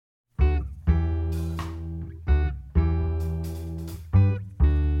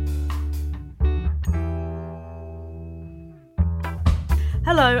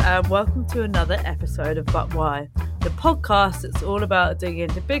Hello and welcome to another episode of But Why, the podcast that's all about digging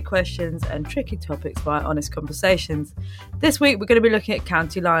into big questions and tricky topics via honest conversations. This week we're going to be looking at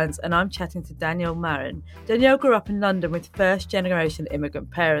county lines and I'm chatting to Danielle Marin. Danielle grew up in London with first-generation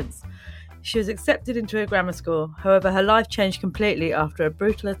immigrant parents. She was accepted into a grammar school, however her life changed completely after a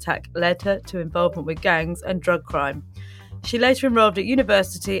brutal attack led her to involvement with gangs and drug crime. She later enrolled at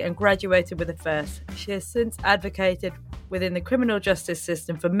university and graduated with a first. She has since advocated within the criminal justice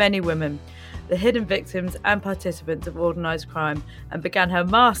system for many women, the hidden victims and participants of organised crime, and began her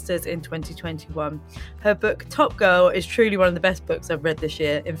master's in 2021. Her book, Top Girl, is truly one of the best books I've read this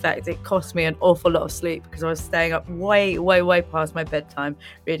year. In fact, it cost me an awful lot of sleep because I was staying up way past my bedtime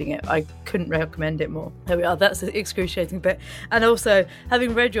reading it. I couldn't recommend it more. There we are, that's the excruciating bit. And also,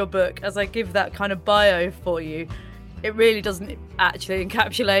 having read your book, as I give that kind of bio for you, it really doesn't actually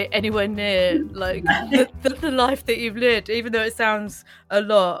encapsulate anywhere near like the life that you've lived, even though it sounds a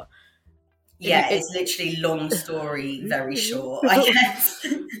lot. Yeah, it's literally long story, very short, I guess.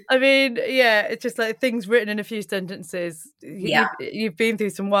 I mean, yeah, it's just like things written in a few sentences. Yeah. You've been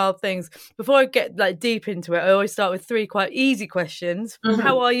through some wild things. Before I get like deep into it, I always start with three quite easy questions. Mm-hmm.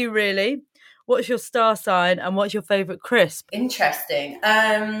 How are you really? What's your star sign? And what's your favourite crisp? Interesting.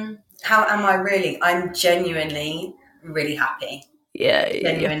 How am I really? I'm genuinely really happy. Yeah.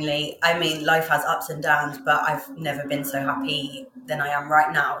 Genuinely. I mean, life has ups and downs, but I've never been so happy than I am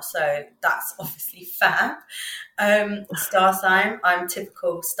right now. So that's obviously fab. Star sign, I'm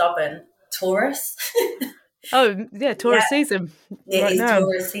typical stubborn Taurus. Oh, yeah, Taurus season. It is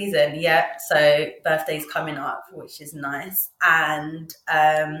Taurus season, yeah. So birthday's coming up, which is nice. And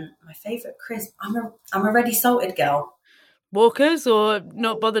my favourite crisp, I'm a ready salted girl. Walkers or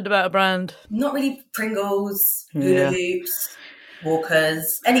not bothered about a brand? Not really Pringles, Hula Hoops,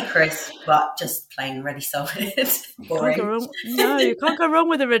 Walkers, any crisp, but just plain ready salted. Boring. You can't go wrong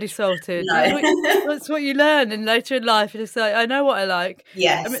with a ready salted. No. That's what you learn and later in life. You're just like, I know what I like.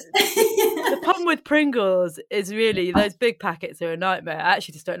 Yes. I mean, the problem with Pringles is really those big packets are a nightmare. I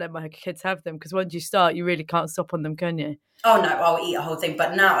actually just don't let my kids have them because once you start, you really can't stop on them, can you? Oh, no, I'll eat a whole thing.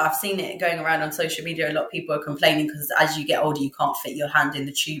 But now I've seen it going around on social media. A lot of people are complaining because as you get older, you can't fit your hand in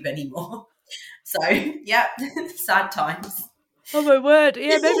the tube anymore. So, yeah, sad times. Oh, my word.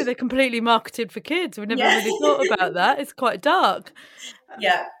 Yeah, maybe they're completely marketed for kids. We never really thought about that. It's quite dark.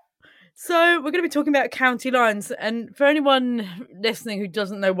 Yeah. So we're going to be talking about county lines. And for anyone listening who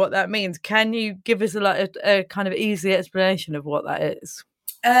doesn't know what that means, can you give us a kind of easy explanation of what that is?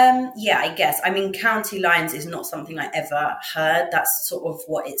 Yeah, I guess. I mean, county lines is not something I ever heard. That's sort of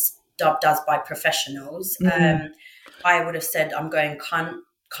what it's dubbed as by professionals. Mm-hmm. I would have said I'm going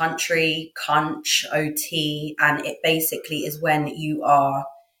country, cunch, OT, and it basically is when you are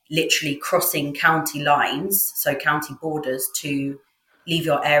literally crossing county lines, so county borders, to leave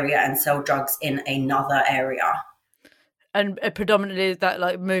your area and sell drugs in another area. And predominantly is that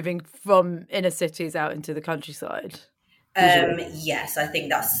like moving from inner cities out into the countryside? Yes, I think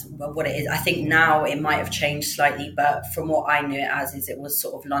that's what it is. I think now it might have changed slightly, but from what I knew it as is it was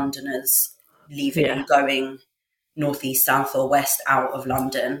sort of Londoners leaving and going northeast, south or west out of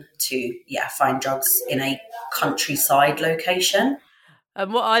London to find drugs in a countryside location.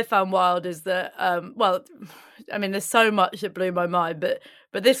 And what I found wild is that I mean there's so much that blew my mind, but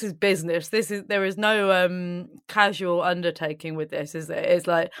this is business. There is no casual undertaking with this. It's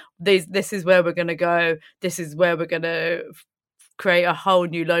like this is where we're going to go. This is where we're going to create a whole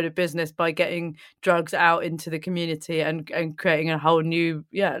new load of business by getting drugs out into the community and creating a whole new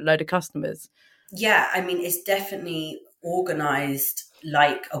load of customers. Yeah, I mean it's definitely organised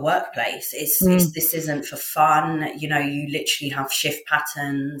like a workplace. It's this isn't for fun. You know, you literally have shift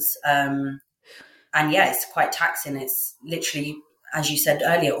patterns, and it's quite taxing. It's literally, as you said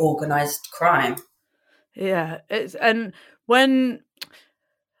earlier, organised crime. Yeah, I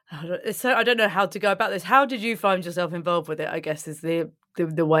don't know how to go about this. How did you find yourself involved with it? I guess is the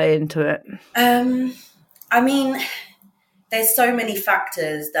way into it. I mean, there's so many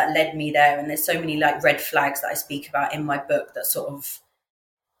factors that led me there, and there's so many like red flags that I speak about in my book that sort of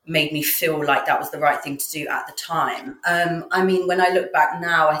made me feel like that was the right thing to do at the time. I mean, when I look back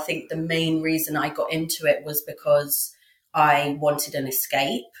now, I think the main reason I got into it was because I wanted an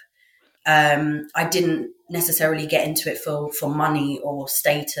escape. I didn't necessarily get into it for money or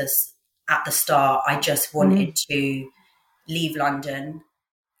status at the start. I just wanted to leave London,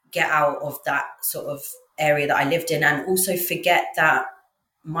 get out of that sort of area that I lived in, and also forget that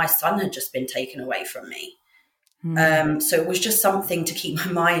my son had just been taken away from me. So it was just something to keep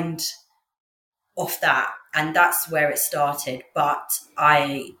my mind off that. And that's where it started. But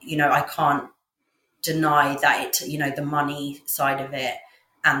I can't deny that the money side of it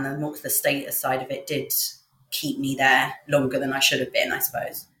and the status side of it did keep me there longer than I should have been, I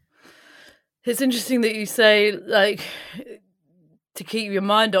suppose. It's interesting that you say, like, to keep your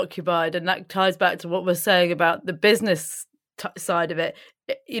mind occupied, and that ties back to what we're saying about the business side of it.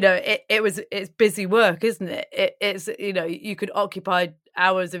 It's busy work, isn't it? It's you could occupy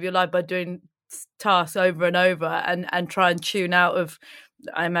hours of your life by doing tasks over and over and try and tune out of,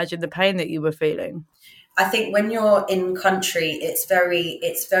 I imagine, the pain that you were feeling. I think when you're in country, it's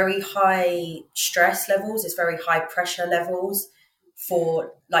very high stress levels, it's very high pressure levels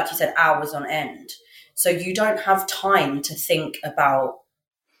for, like you said, hours on end. So you don't have time to think about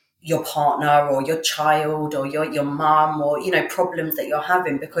your partner or your child or your mum or, problems that you're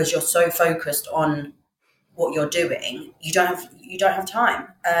having, because you're so focused on what you're doing. You don't have time.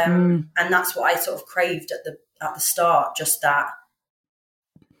 And that's what I sort of craved at the start, just that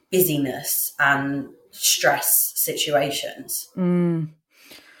busyness and stress situations.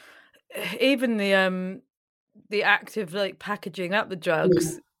 Even the act of like packaging up the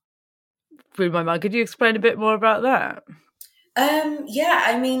drugs through my mind. Could you explain a bit more about that? Yeah,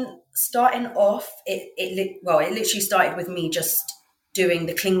 I mean, starting off, it literally started with me just doing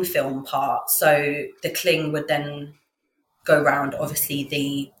the cling film part. So the cling would then go round, obviously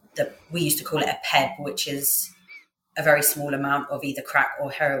we used to call it a PEB, which is a very small amount of either crack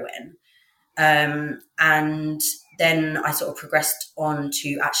or heroin. And then I sort of progressed on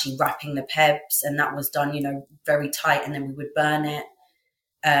to actually wrapping the PEBs, and that was done, very tight. And then we would burn it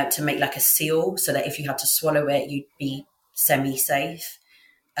to make like a seal, so that if you had to swallow it, you'd be semi-safe.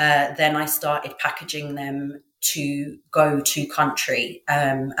 Then I started packaging them to go to country.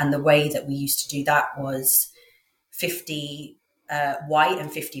 And the way that we used to do that was 50 white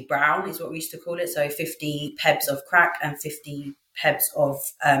and 50 brown is what we used to call it. So 50 PEBs of crack and 50 PEBs of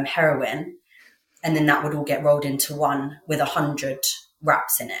heroin. And then that would all get rolled into one with 100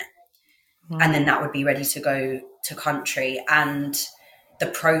 wraps in it. Wow. And then that would be ready to go to country. And the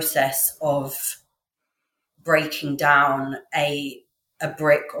process of breaking down a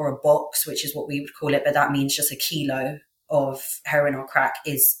brick or a box, which is what we would call it, but that means just a kilo of heroin or crack,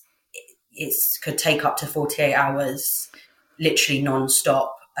 could take up to 48 hours, literally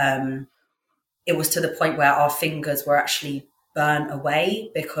non-stop. It was to the point where our fingers were actually burnt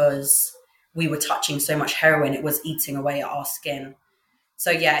away because we were touching so much heroin, it was eating away at our skin.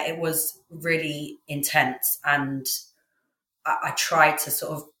 So yeah, it was really intense, and I tried to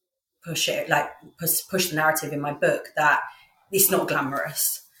sort of push it, like push the narrative in my book that it's not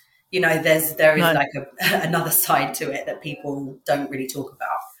glamorous. There is like another side to it that people don't really talk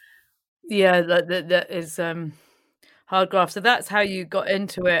about. Yeah, that is hard graft. So that's how you got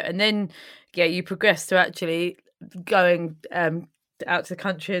into it, and then you progressed to actually going out to the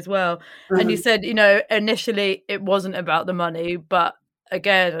country as well. Mm-hmm. And you said, initially it wasn't about the money, but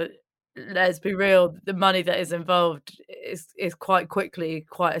again, let's be real, the money that is involved is quite quickly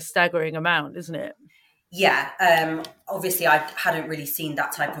quite a staggering amount, isn't it? Yeah. Obviously I hadn't really seen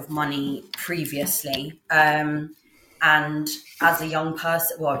that type of money previously. And as a young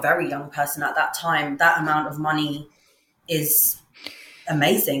person, a very young person at that time, that amount of money is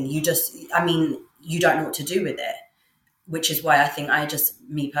amazing. You don't know what to do with it, which is why I think I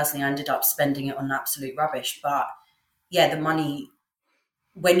ended up spending it on absolute rubbish. But yeah, the money,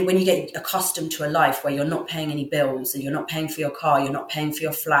 when you get accustomed to a life where you're not paying any bills, and you're not paying for your car, you're not paying for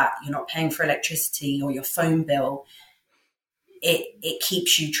your flat, you're not paying for electricity or your phone bill, it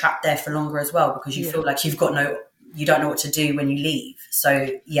keeps you trapped there for longer as well, because you feel like you don't know what to do when you leave. So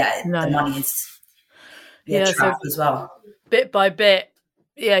the money is a trap as well. Bit by bit,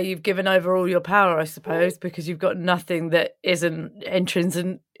 you've given over all your power, I suppose, because you've got nothing that isn't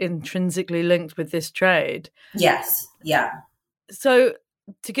intrinsically linked with this trade. Yes, yeah. So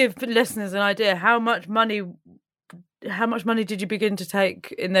to give listeners an idea, how much money did you begin to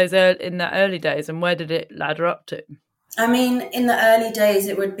take in that early days, and where did it ladder up to? I mean, in the early days,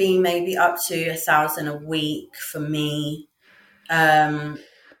 it would be maybe up to 1,000 a week for me.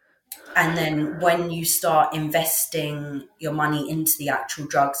 And then when you start investing your money into the actual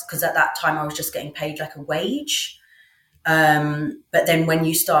drugs, because at that time I was just getting paid like a wage. But then when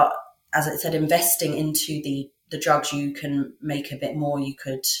you start, as I said, investing into the drugs, you can make a bit more. It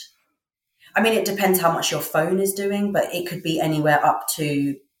depends how much your phone is doing, but it could be anywhere up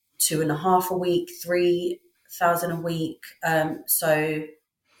to 2.5 a week, 3,000 a week. So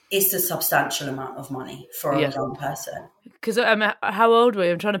it's a substantial amount of money for a young person. Because how old were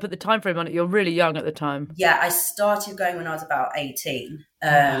you? I'm trying to put the time frame on it. You're really young at the time. Yeah, I started going when I was about 18.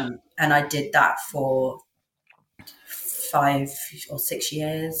 And I did that for 5 or 6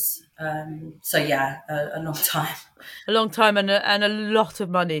 years. So yeah, a long time. A long time and a lot of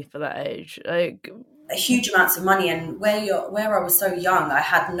money for that age. Like huge amounts of money. And where I was so young, I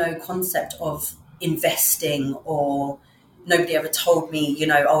had no concept of investing, or nobody ever told me,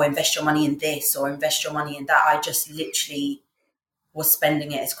 oh, invest your money in this or invest your money in that. I just literally was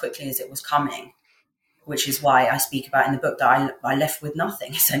spending it as quickly as it was coming, which is why I speak about in the book that I left with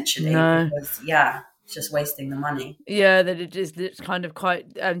nothing, essentially. No. Because, it's just wasting the money. Yeah, that it's kind of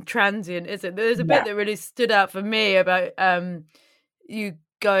quite transient, isn't it? There's a bit that really stood out for me about you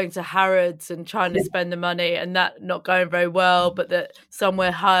going to Harrods and trying to spend the money and that not going very well, but that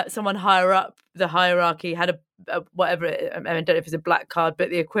someone higher up the hierarchy had a whatever I don't know if it's a black card, but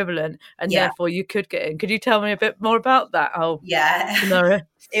the equivalent, and therefore you could get in. Could you tell me a bit more about that? Scenario?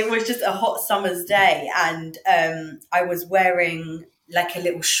 It was just a hot summer's day, and I was wearing like a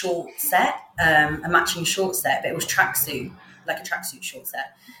little short set, a matching short set, but it was tracksuit, like a tracksuit short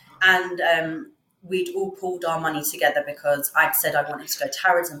set, and we'd all pulled our money together because I'd said I wanted to go to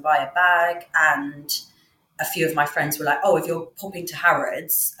Harrods and buy a bag, and a few of my friends were like, oh, if you're popping to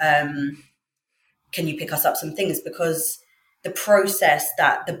Harrods, can you pick us up some things? Because the process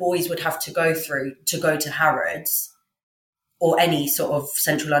that the boys would have to go through to go to Harrods or any sort of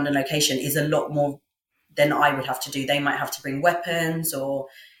central London location is a lot more than I would have to do. They might have to bring weapons or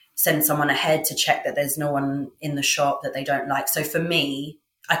send someone ahead to check that there's no one in the shop that they don't like. So for me,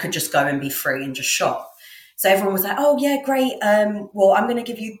 I could just go and be free and just shop. So everyone was like, oh, yeah, great. Well, I'm going to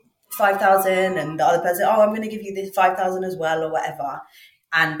give you 5,000. And the other person, oh, I'm going to give you this 5,000 as well or whatever.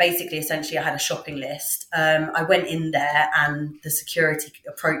 And basically, essentially, I had a shopping list. I went in there and the security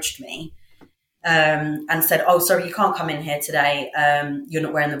approached me and said, oh, sorry, you can't come in here today. You're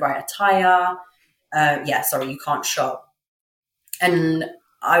not wearing the right attire. Sorry, you can't shop. And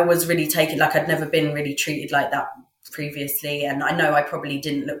I was really taken, like I'd never been really treated like that previously. And I know I probably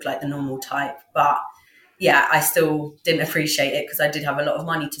didn't look like the normal type, but yeah, I still didn't appreciate it because I did have a lot of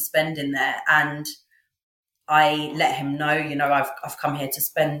money to spend in there. And I let him know, I've come here to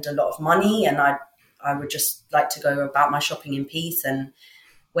spend a lot of money and I would just like to go about my shopping in peace. And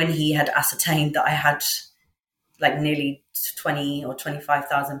when he had ascertained that I had like nearly 20 or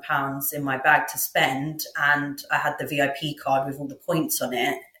 25,000 pounds in my bag to spend, and I had the VIP card with all the points on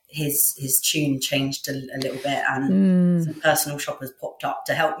it, his tune changed a little bit, and some personal shoppers popped up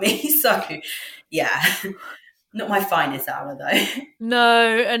to help me. So, yeah, not my finest hour though.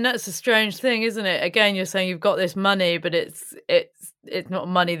 No, and that's a strange thing, isn't it? Again, you're saying you've got this money, but it's not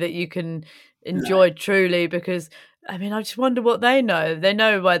money that you can enjoy truly, because I mean, I just wonder what they know. They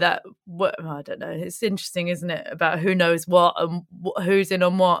know by that. I don't know. It's interesting, isn't it, about who knows what and who's in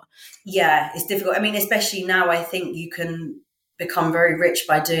on what. Yeah, it's difficult. I mean, especially now, I think you can become very rich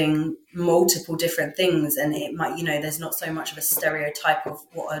by doing multiple different things, and it might, there's not so much of a stereotype of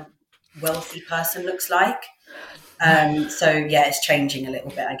what a wealthy person looks like. So yeah, it's changing a little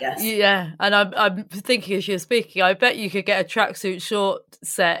bit, I guess. Yeah, and I'm thinking as you're speaking, I bet you could get a tracksuit short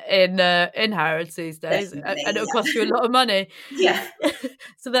set in Harrods these days, definitely, and it'll cost you a lot of money. Yeah.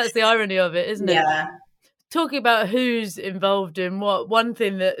 So that's the irony of it, isn't it? Yeah. Talking about who's involved in what, one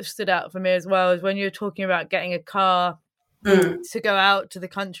thing that stood out for me as well is when you were talking about getting a car to go out to the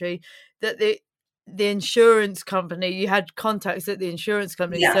country, that the insurance company, you had contacts at the insurance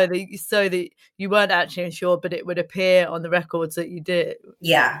company, so that you weren't actually insured, but it would appear on the records that you did.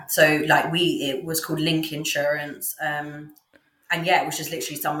 Yeah, so like it was called Link Insurance, and yeah, it was just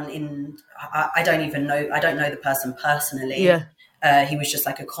literally someone in. I don't know the person personally. Yeah, he was just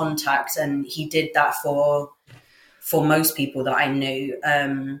like a contact, and he did that for most people that I knew.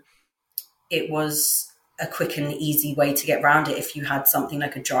 It was a quick and easy way to get around it if you had something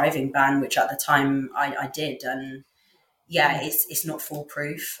like a driving ban, which at the time I did. And yeah, it's not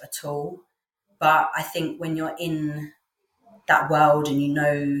foolproof at all. But I think when you're in that world and you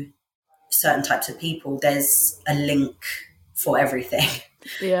know certain types of people, there's a link for everything.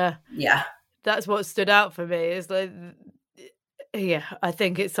 Yeah. Yeah. That's what stood out for me. Is like, yeah, I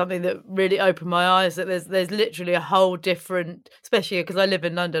think it's something that really opened my eyes, that there's literally a whole different, especially because I live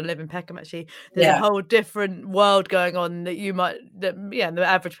in London, I live in Peckham actually, there's a whole different world going on that the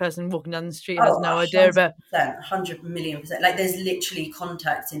average person walking down the street has no idea about. 100 million %. Like there's literally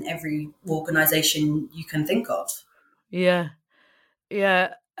contacts in every organisation you can think of. Yeah.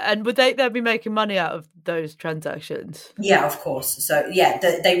 Yeah. And would they'd be making money out of those transactions? Yeah, of course. So yeah,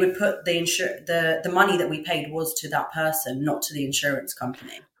 they would put the money that we paid was to that person, not to the insurance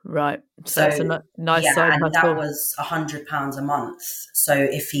company. Right. So that's a nice side and hustle. that was £100 a month. So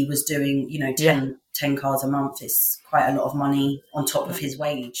if he was doing 10 cars a month, it's quite a lot of money on top of his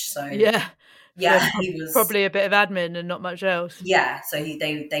wage. So yeah. Yeah, he was probably a bit of admin and not much else. Yeah, so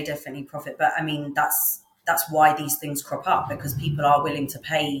they definitely profit. But I mean, that's why these things crop up, because people are willing to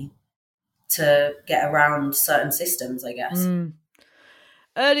pay to get around certain systems, I guess.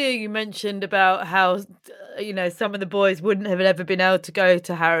 Earlier you mentioned about how, some of the boys wouldn't have ever been able to go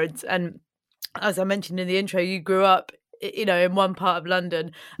to Harrods. And as I mentioned in the intro, you grew up, in one part of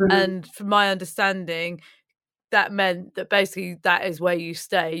London. And from my understanding, that meant that basically that is where you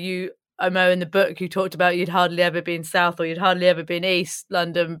stay. I know in the book you talked about you'd hardly ever been South or you'd hardly ever been East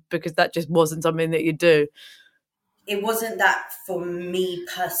London because that just wasn't something that you'd do. It wasn't that for me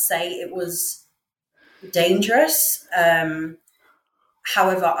per se. It was dangerous.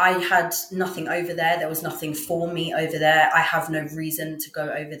 However, I had nothing over there. There was nothing for me over there. I have no reason to go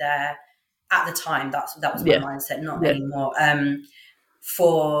over there at the time. That was my mindset, not anymore.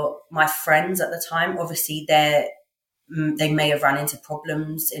 For my friends at the time, obviously they may have run into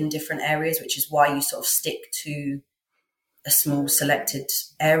problems in different areas, which is why you sort of stick to a small selected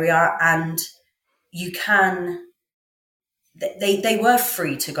area. And you can... They were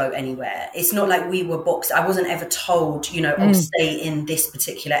free to go anywhere. It's not like we were boxed. I wasn't ever told, stay in this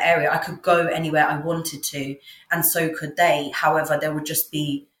particular area. I could go anywhere I wanted to, and so could they. However, there would just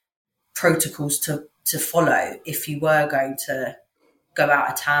be protocols to follow if you were going to go out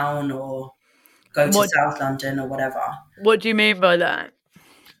of town or go to South London or whatever. What do you mean by that?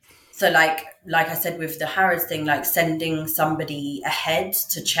 So like I said with the Harrods thing, like sending somebody ahead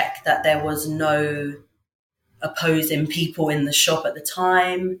to check that there was no opposing people in the shop at the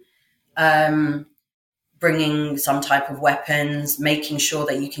time, bringing some type of weapons, making sure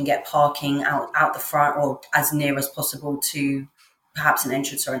that you can get parking out the front or as near as possible to perhaps an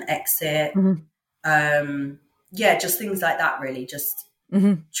entrance or an exit. Just things like that, really. Just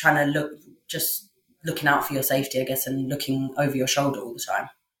trying to looking out for your safety, I guess, and looking over your shoulder all the time.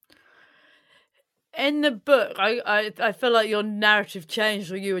 In the book, I feel like your narrative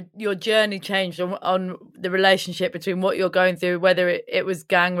changed, or your journey changed on the relationship between what you're going through, whether it was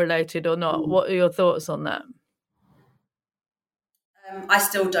gang related or not. What are your thoughts on that? I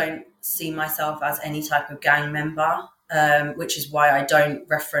still don't see myself as any type of gang member, which is why I don't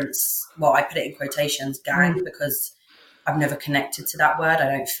reference, I put it in quotations, gang, because I've never connected to that word.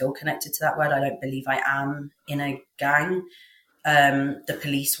 I don't feel connected to that word. I don't believe I am in a gang. The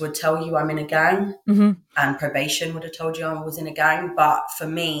police would tell you I'm in a gang, and probation would have told you I was in a gang. But for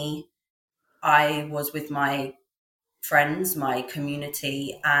me, I was with my friends, my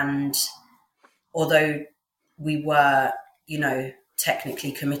community, and although we were,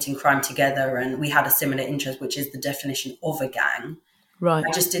 technically committing crime together and we had a similar interest, which is the definition of a gang, right?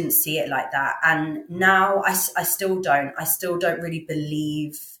 I just didn't see it like that. And now I still don't really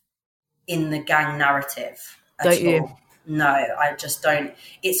believe in the gang narrative at all. Don't you? No, I just don't.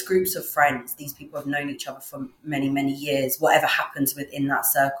 It's groups of friends. These people have known each other for many, many years. Whatever happens within that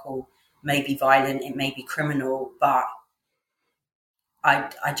circle may be violent, it may be criminal, but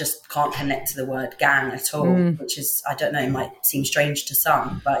I just can't connect to the word gang at all, which is, I don't know, it might seem strange to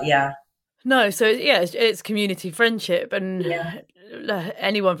some, but yeah. No, so it's community friendship, and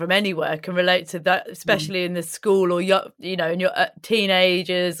anyone from anywhere can relate to that, especially in the school or in your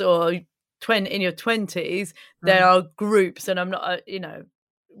teenagers or in your 20s. There are groups, and I'm not,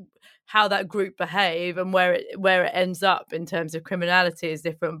 how that group behave and where it ends up in terms of criminality is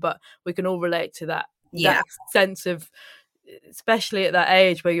different, but we can all relate to that sense of, especially at that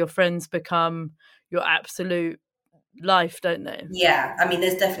age where your friends become your absolute life, don't they? Yeah, I mean,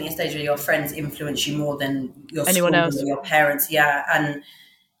 there's definitely a stage where your friends influence you more than your anyone school else or your parents. Yeah, and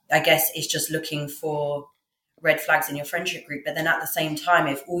I guess it's just looking for red flags in your friendship group. But then at the same time,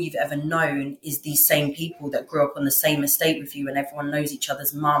 if all you've ever known is these same people that grew up on the same estate with you and everyone knows each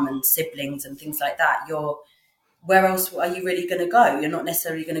other's mum and siblings and things like that, where else are you really going to go? You're not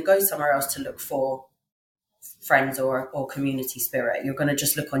necessarily going to go somewhere else to look for friends or community spirit. You're going to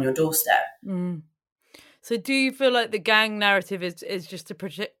just look on your doorstep. So do you feel like the gang narrative is just a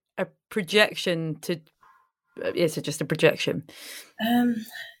projection to... Is it just a projection?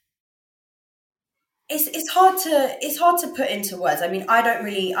 It's hard to put into words. I mean, I'm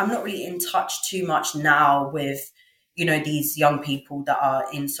not really in touch too much now with, these young people that are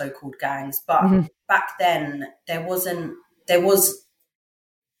in so-called gangs. But back then there was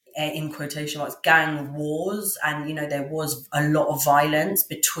in quotation marks gang wars, and there was a lot of violence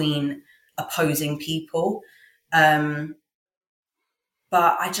between opposing people. But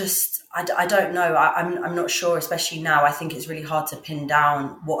I don't know. I'm not sure, especially now. I think it's really hard to pin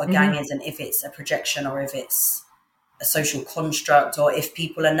down what a gang is and if it's a projection or if it's a social construct, or if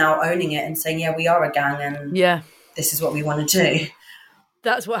people are now owning it and saying, yeah, we are a gang and this is what we want to do.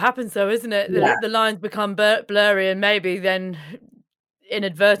 That's what happens, though, isn't it? Yeah. The lines become blurry, and maybe then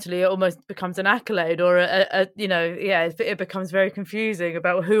inadvertently it almost becomes an accolade, or it becomes very confusing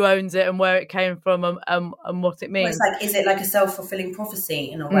about who owns it and where it came from, and what it Well, means. it's like, is it like a self-fulfilling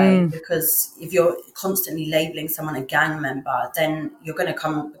prophecy in a way? Because if you're constantly labeling someone a gang member, then you're going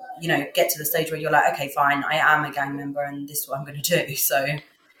to get to the stage where you're like, okay, fine, I am a gang member and this is what I'm going to do. So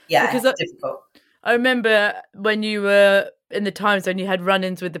yeah, because it's difficult. I remember when you were in the times when you had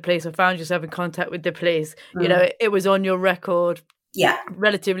run-ins with the police or found yourself in contact with the police, it was on your record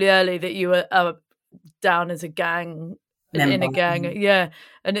relatively early that you were down as a gang member. In a gang.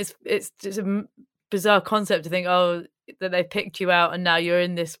 And it's just a bizarre concept to think, that they picked you out and now you're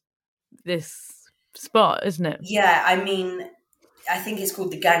in this spot, isn't it? Yeah, I mean, I think it's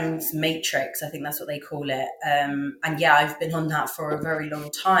called the gangs matrix. I think that's what they call it. And yeah, I've been on that for a very long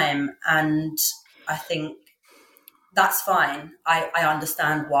time, and I think that's fine. I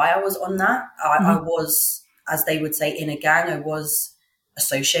understand why I was on that. I was, as they would say, in a gang. I was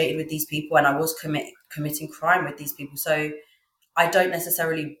associated with these people, and I was committing crime with these people. So I don't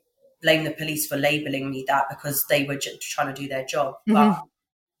necessarily blame the police for labeling me that, because they were just trying to do their job. But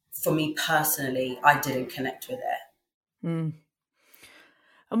for me personally, I didn't connect with it. Mm.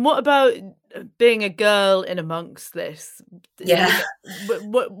 And what about being a girl in amongst this? Yeah.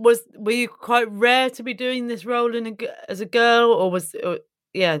 Were you quite rare to be doing this role as a girl, or was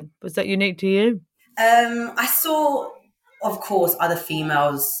that unique to you? I saw, of course, other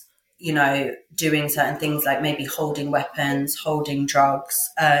females, doing certain things, like maybe holding weapons, holding drugs,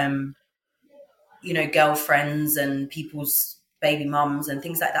 girlfriends and people's baby mums and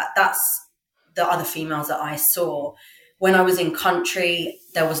things like that. That's the other females that I saw. When I was in country,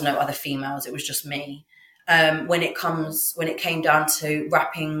 there was no other females. It was just me. When it came down to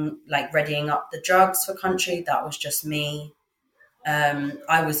wrapping, like readying up the drugs for country, that was just me.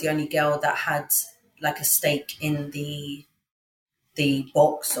 I was the only girl that had like a stake in the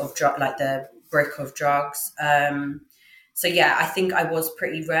box of drug, like the brick of drugs. So yeah, I think I was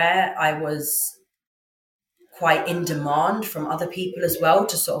pretty rare. I was quite in demand from other people as well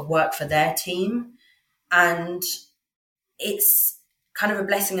to sort of work for their team. And it's kind of a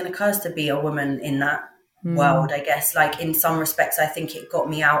blessing and a curse to be a woman in that world, I guess. Like, in some respects, I think it got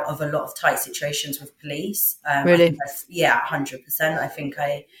me out of a lot of tight situations with police. Really? 100%. I think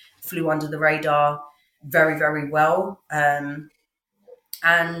I flew under the radar very, very well. And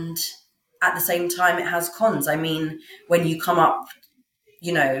at the same time, it has cons. I mean, when you come up,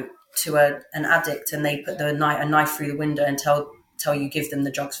 to an addict and they put a knife through the window and tell you give them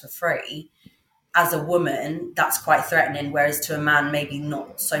the drugs for free, as a woman, that's quite threatening, whereas to a man, maybe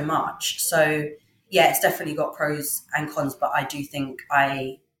not so much. So yeah, it's definitely got pros and cons, but I do think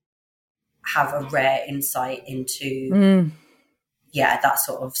I have a rare insight into that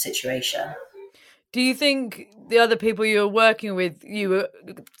sort of situation. Do you think the other people you were working with,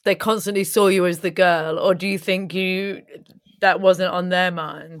 they constantly saw you as the girl, or do you think that wasn't on their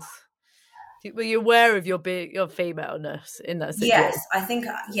minds? Were you aware of your femaleness in that situation? Yes, I think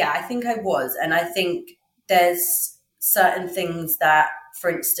I was. And I think there's certain things that,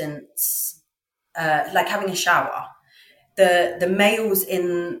 for instance, like having a shower, the males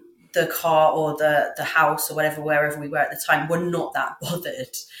in the car or the house or wherever we were at the time, were not that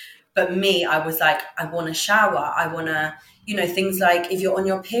bothered. But me, I was like, I want a shower. I want to, things like if you're on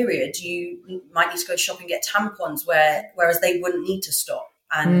your period, you might need to go shop and get tampons, whereas they wouldn't need to stop.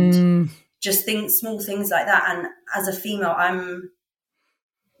 And just small things like that. And as a female, I'm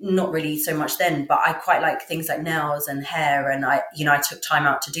not really so much then, but I quite like things like nails and hair. And I took time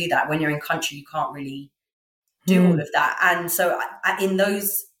out to do that. When you're in country, you can't really do all of that. And so in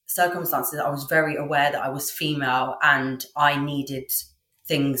those circumstances, I was very aware that I was female and I needed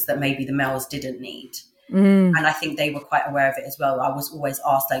things that maybe the males didn't need. And I think they were quite aware of it as well. I was always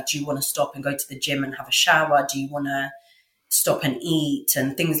asked, like, do you want to stop and go to the gym and have a shower? Do you want to stop and eat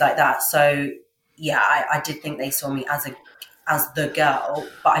and things like that? So yeah, I did think they saw me as the girl,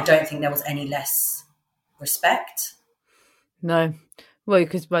 but I don't think there was any less respect. No. Well,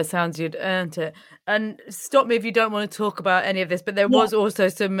 because by sounds you'd earned it. And stop me if you don't want to talk about any of this, but there was also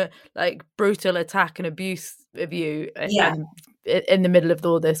some like brutal attack and abuse of you in the middle of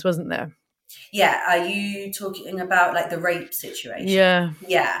all this, wasn't there? Yeah. Are you talking about like the rape situation? Yeah.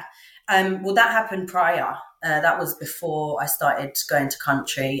 Yeah. Well, that happened prior. That was before I started going to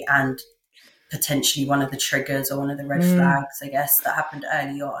country, and potentially one of the triggers or one of the red flags, I guess, that happened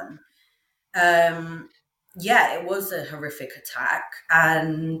early on. Yeah, it was a horrific attack,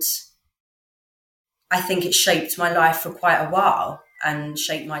 and I think it shaped my life for quite a while and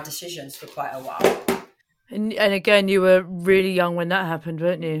shaped my decisions for quite a while. And again, you were really young when that happened,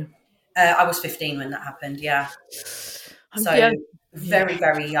 weren't you? I was 15 when that happened, yeah. Yeah. Very,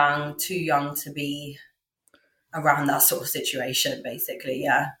 very young, too young to be around that sort of situation, basically,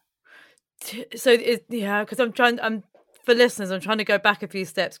 yeah. So, because for listeners, I'm trying to go back a few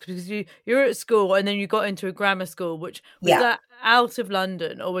steps, because you're at school and then you got into a grammar school, which was that out of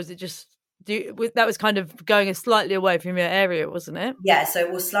London, or was it just... that was kind of going slightly away from your area, wasn't it? Yeah, so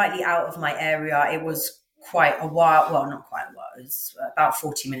it was slightly out of my area. It was quite a while. Well, not quite a while. It was about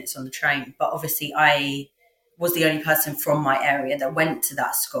 40 minutes on the train. But obviously I was the only person from my area that went to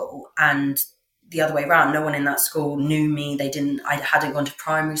that school. And the other way around, no one in that school knew me. I hadn't gone to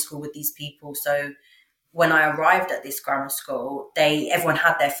primary school with these people. So when I arrived at this grammar school, everyone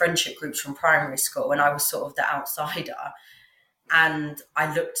had their friendship groups from primary school, and I was sort of the outsider. And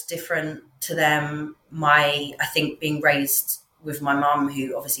I looked different to them. I think being raised with my mum,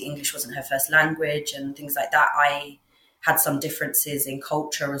 who obviously English wasn't her first language and things like that, I had some differences in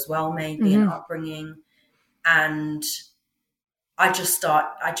culture as well, maybe in upbringing. And I just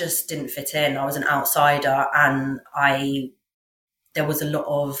didn't fit in. I was an outsider, and there was a lot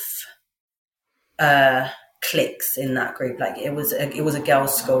of cliques in that group. Like it was a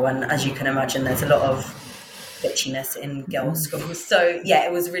girls' school, and as you can imagine, there's a lot of bitchiness in girls' schools. So yeah,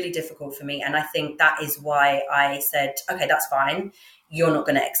 it was really difficult for me. And I think that is why I said, okay, that's fine. You're not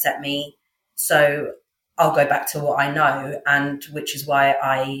going to accept me. So I'll go back to what I know. And which is why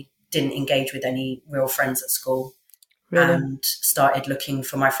I didn't engage with any real friends at school. Really? And started looking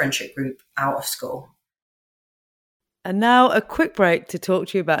for my friendship group out of school. And now a quick break to talk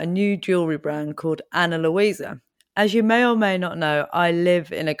to you about a new jewellery brand called Ana Luisa. As you may or may not know, I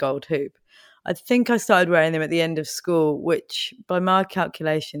live in a gold hoop. I think I started wearing them at the end of school, which by my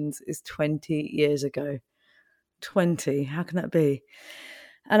calculations is 20 years ago. 20, how can that be?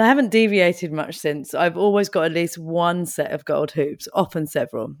 And I haven't deviated much since. I've always got at least one set of gold hoops, often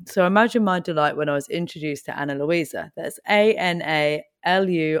several. So imagine my delight when I was introduced to Ana Luisa. That's ANALUISA,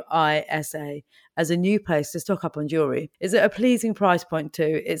 as a new place to stock up on jewellery. Is at a pleasing price point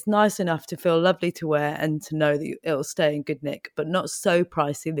too. It's nice enough to feel lovely to wear and to know that it'll stay in good nick, but not so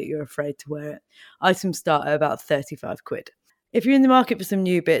pricey that you're afraid to wear it. Items start at about 35 quid. If you're in the market for some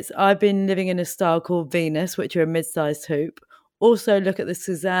new bits, I've been living in a style called Venus, which are a mid-sized hoop. Also look at the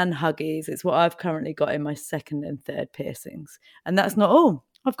Suzanne Huggies. It's what I've currently got in my second and third piercings. And that's not all.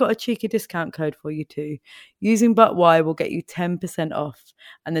 I've got a cheeky discount code for you too. Using ButWhy will get you 10% off,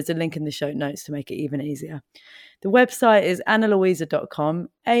 and there's a link in the show notes to make it even easier. The website is analuisa.com,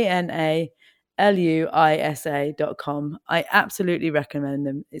 ANALUISA.com. I absolutely recommend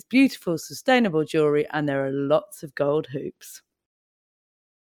them. It's beautiful, sustainable jewellery, and there are lots of gold hoops.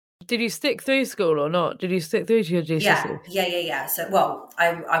 Did you stick through school or not? Did you stick through to your GCSEs? Yeah. So, well,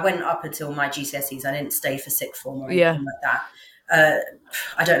 I went up until my GCSEs. I didn't stay for sixth form or anything like that.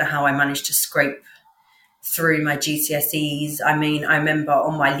 I don't know how I managed to scrape through my GCSEs. I mean, I remember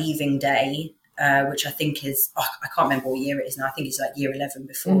on my leaving day, which I think is, I can't remember what year it is now. I think it's like year 11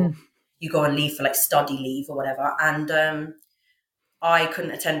 before you go on leave for like study leave or whatever. And I couldn't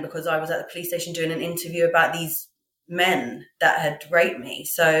attend because I was at the police station doing an interview about these men that had raped me.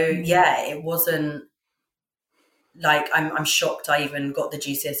 So yeah, it wasn't like, I'm shocked I even got the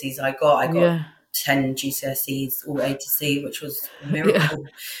GCSEs I got 10 GCSEs, all A to C, which was a miracle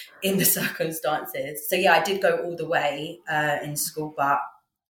in the circumstances. So yeah, I did go all the way in school, but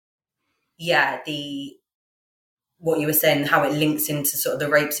yeah, what you were saying, how it links into sort of the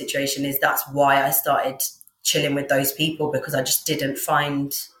rape situation, is that's why I started chilling with those people, because I just didn't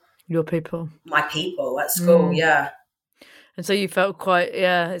find my people at school. And so you felt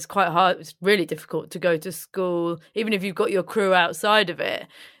it's quite hard. It's really difficult to go to school, even if you've got your crew outside of it.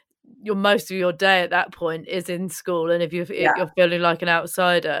 Most of your day at that point is in school, and if you're feeling like an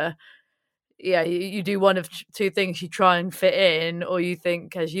outsider, you do one of two things: you try and fit in, or you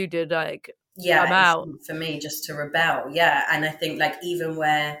think, as you did, like, I'm out. For me, just to rebel. And I think, like, even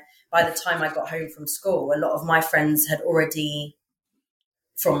where by the time I got home from school, a lot of my friends had already,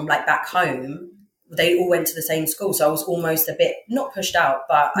 from like back home, they all went to the same school, so I was almost a bit not pushed out,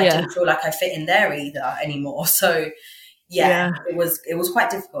 but I didn't feel like I fit in there either anymore. So it was quite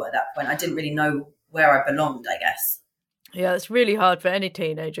difficult at that point. I didn't really know where I belonged, I guess. Yeah, it's really hard for any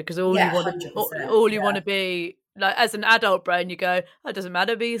teenager, because all you want to be, like, as an adult brain, you go, oh, it doesn't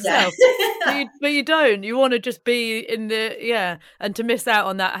matter, be yourself. but you don't. You want to just be in the and to miss out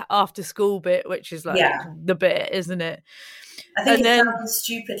on that after school bit, which is like the bit, isn't it? I think sounds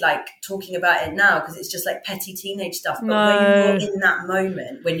stupid, like, talking about it now, because it's just like petty teenage stuff. But when you're in that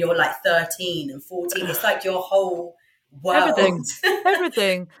moment, when you're like 13 and 14, it's like your whole world.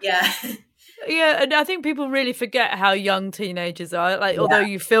 Everything. Yeah, and I think people really forget how young teenagers are. Like, although Yeah.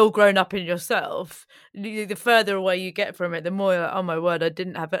 you feel grown up in yourself, the further away you get from it, the more you're like, oh my word, I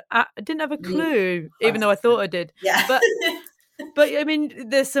didn't have a clue, even though I thought I did. Yeah. But I mean,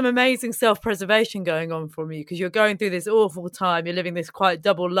 there's some amazing self-preservation going on from you, because you're going through this awful time. You're living this quite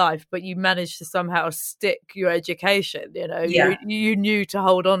double life, but you managed to somehow stick your education. Yeah. You knew to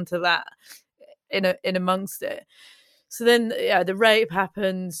hold on to that in amongst it. So then, yeah, the rape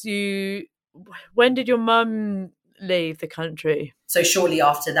happens. When did your mum leave the country? So shortly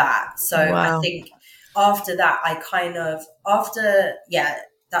after that. So Wow. I think after that, after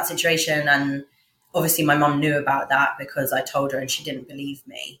that situation, and obviously my mum knew about that because I told her and she didn't believe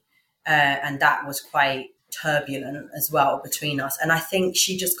me. And that was quite turbulent as well between us. And I think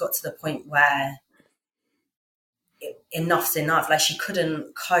she just got to the point where enough's enough. Like, she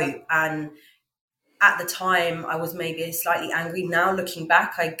couldn't cope. And at the time, I was maybe slightly angry. Now, looking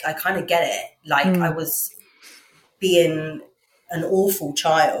back, I kind of get it. Like, I was being an awful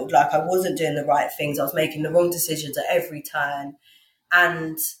child. Like, I wasn't doing the right things. I was making the wrong decisions at every turn.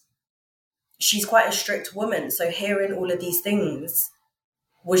 And she's quite a strict woman. So hearing all of these things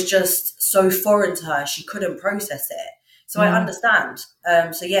was just so foreign to her. She couldn't process it. So I understand.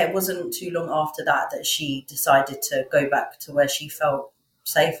 So yeah, it wasn't too long after that she decided to go back to where she felt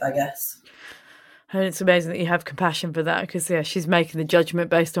safe, I guess. And it's amazing that you have compassion for that, because, yeah, she's making the judgment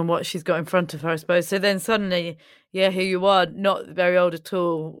based on what she's got in front of her, I suppose. So then suddenly, yeah, here you are, not very old at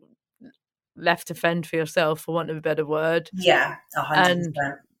all, left to fend for yourself, for want of a better word. Yeah, 100%.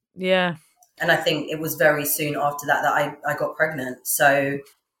 Yeah. And I think it was very soon after that I got pregnant. So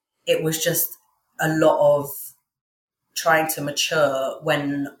it was just a lot of trying to mature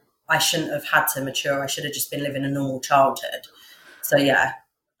when I shouldn't have had to mature. I should have just been living a normal childhood. So yeah.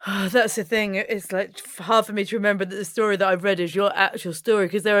 Oh, that's the thing. It's like hard for me to remember that the story that I've read is your actual story,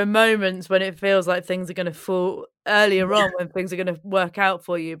 because there are moments when it feels like things are going to fall earlier on, when things are going to work out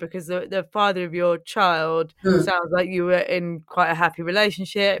for you, because the father of your child sounds like you were in quite a happy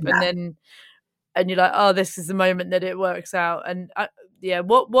relationship, and you're like, oh, this is the moment that it works out. And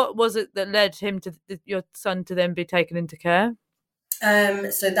what was it that led your son to then be taken into care?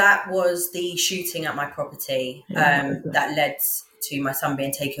 So that was the shooting at my property that led to my son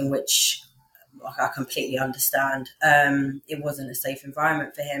being taken, which I completely understand. It wasn't a safe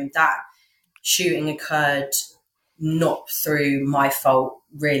environment for him. That shooting occurred not through my fault,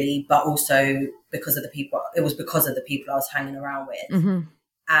 really, but also because of the people. It was because of the people I was hanging around with.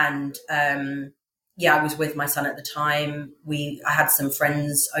 And I was with my son at the time. I had some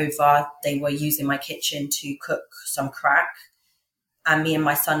friends over. They were using my kitchen to cook some crack. And me and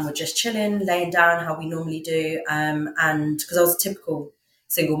my son were just chilling, laying down how we normally do. And because I was a typical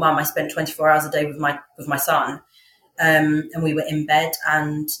single mum, I spent 24 hours a day with my son. And we were in bed,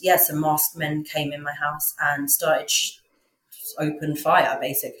 and some masked men came in my house and started open fire,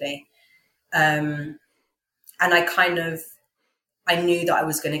 basically. And I knew that I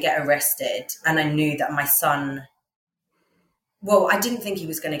was going to get arrested, and I knew that my son, well, I didn't think he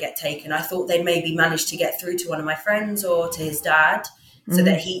was going to get taken. I thought they'd maybe managed to get through to one of my friends or to his dad, so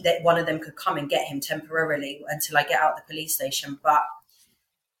that one of them could come and get him temporarily until I get out of the police station. But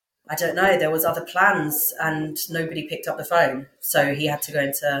I don't know, there was other plans and nobody picked up the phone. So he had to go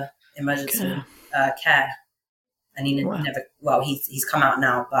into emergency care. And he never, well, he's come out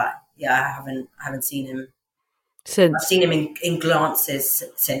now, but yeah, I haven't seen him since. I've seen him in glances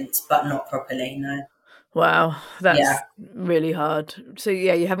since, but not properly, no. Wow, that's really hard. So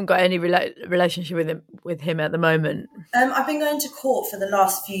you haven't got any relationship with him at the moment. I've been going to court for the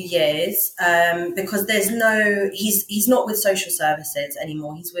last few years because he's not with social services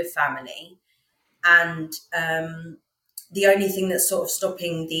anymore. He's with family, and the only thing that's sort of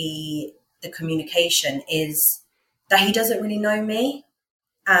stopping the communication is that he doesn't really know me.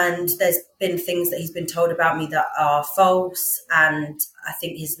 And there's been things that he's been told about me that are false. And I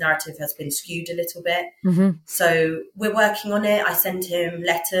think his narrative has been skewed a little bit. So we're working on it. I send him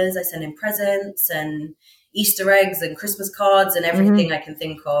letters. I send him presents and Easter eggs and Christmas cards and everything I can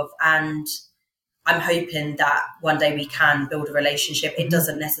think of. And I'm hoping that one day we can build a relationship. It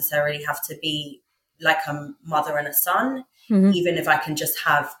doesn't necessarily have to be like a mother and a son. Even if I can just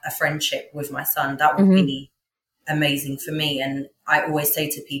have a friendship with my son, that would be amazing for me. And I always say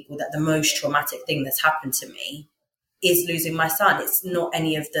to people that the most traumatic thing that's happened to me is losing my son. It's not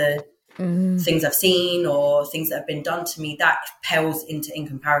any of the things I've seen or things that have been done to me that pales in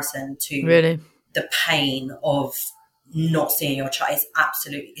comparison to the pain of not seeing your child.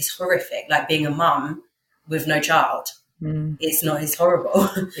 It's horrific. Like being a mum with no child. It's horrible.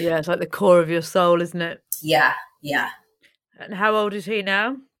 Yeah, it's like the core of your soul, isn't it? Yeah. And how old is he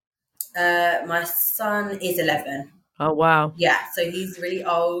now? My son is 11. Oh, wow. Yeah, so he's really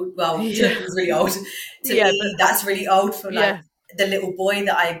old. Well, Yeah. he's really old. To Yeah, me, that's really old for like yeah, the little boy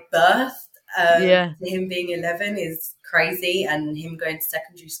that I birthed. yeah. To him being 11 is crazy, and him going to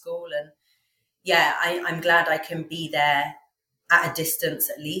secondary school. And yeah, I'm glad I can be there at a distance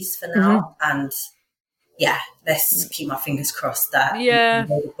at least for now. And yeah, let's keep my fingers crossed that we Yeah. can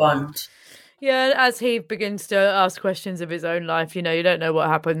build a bond. Yeah, as he begins to ask questions of his own life, you don't know what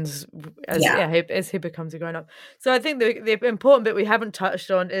happens as he becomes a grown up. So I think the important bit we haven't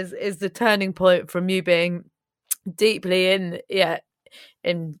touched on is the turning point from you being deeply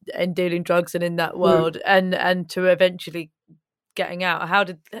in dealing drugs and in that world, and to eventually getting out.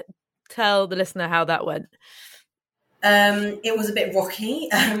 Tell the listener how that went. It was a bit rocky.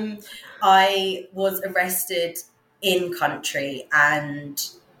 I was arrested in country, and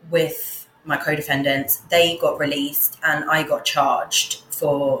with my co-defendants, they got released and I got charged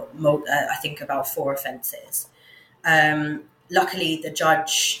for I think about 4 offences. Luckily the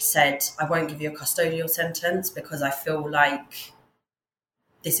judge said, I won't give you a custodial sentence because I feel like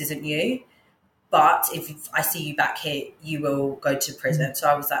this isn't you, but if I see you back here, you will go to prison. So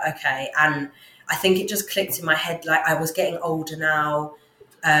I was like, okay. And I think it just clicked in my head, like I was getting older now.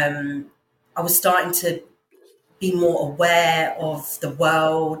 I was starting to be more aware of the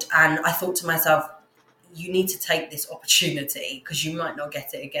world. And I thought to myself, you need to take this opportunity because you might not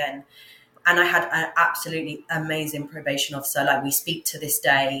get it again. And I had an absolutely amazing probation officer. Like, we speak to this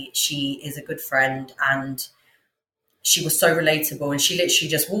day. She is a good friend, and she was so relatable. And she literally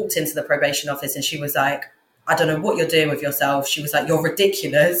just walked into the probation office and she was like, I don't know what you're doing with yourself. She was like, you're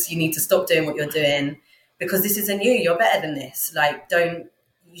ridiculous. You need to stop doing what you're doing because this isn't you. You're better than this. Like,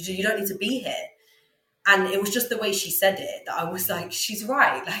 you don't need to be here. And it was just the way she said it that I was like, she's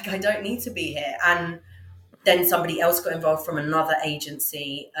right. Like, I don't need to be here. And then somebody else got involved from another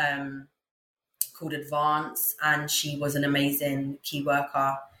agency called Advance, and she was an amazing key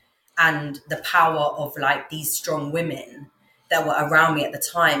worker. And the power of like these strong women that were around me at the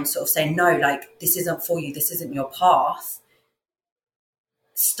time sort of saying, no, like, this isn't for you. This isn't your path,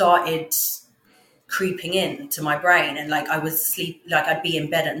 started creeping into my brain. And like, I was asleep, like I'd be in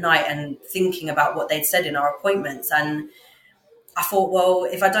bed at night and thinking about what they'd said in our appointments. And I thought, well,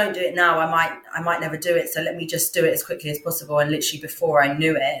 if I don't do it now, I might never do it. So let me just do it as quickly as possible. And literally before I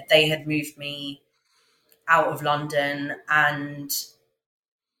knew it, they had moved me out of London, and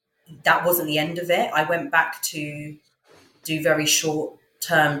that wasn't the end of it. I went back to do very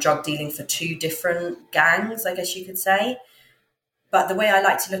short-term drug dealing for 2 different gangs, I guess you could say. But the way I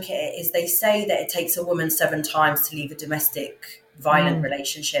like to look at it is they say that it takes a woman 7 times to leave a domestic violent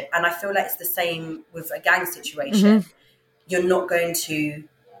relationship. And I feel like it's the same with a gang situation. You're not going to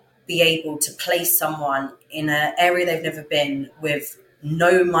be able to place someone in an area they've never been, with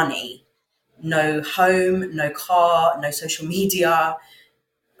no money, no home, no car, no social media,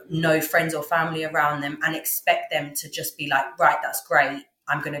 no friends or family around them, and expect them to just be like, right, that's great,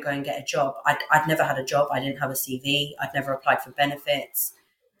 I'm going to go and get a job. I'd never had a job. I didn't have a CV. I'd never applied for benefits.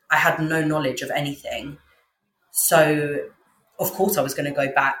 I had no knowledge of anything. So, of course, I was going to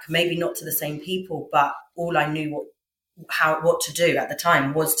go back, maybe not to the same people, but all I knew what to do at the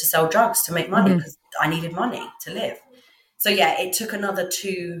time was to sell drugs to make money, because I needed money to live. So, yeah, it took another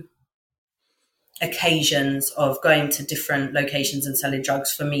 2 occasions of going to different locations and selling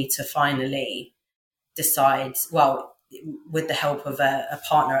drugs for me to finally decide, well, with the help of a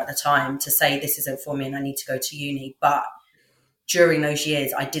partner at the time, to say this isn't for me and I need to go to uni. But during those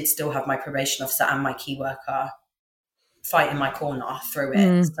years, I did still have my probation officer and my key worker fighting my corner through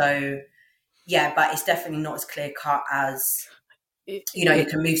it. So, yeah, but it's definitely not as clear cut as, you know, you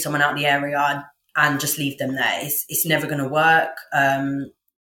can move someone out of the area and just leave them there. It's never going to work.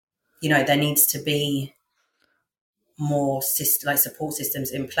 You know, there needs to be more support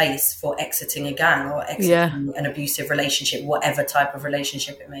systems in place for exiting a gang or exiting an abusive relationship, whatever type of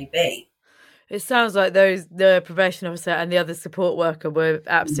relationship it may be. It sounds like the probation officer and the other support worker were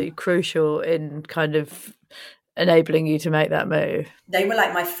absolutely crucial in kind of enabling you to make that move. They were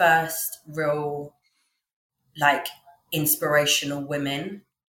like my first real, like, inspirational women.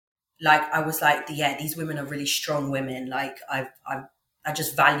 Like, I was like, yeah, these women are really strong women. Like, I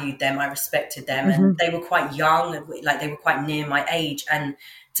just valued them. I respected them. And they were quite young, like they were quite near my age. And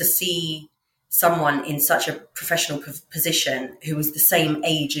to see someone in such a professional position who was the same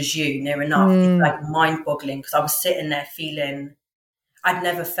age as you, near enough, it's like mind boggling, because I was sitting there feeling, I'd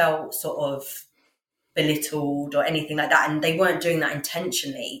never felt sort of belittled or anything like that. And they weren't doing that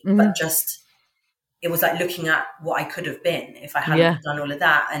intentionally, but just, it was like looking at what I could have been if I hadn't done all of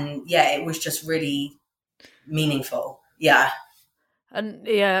that. And yeah, it was just really meaningful. Yeah. And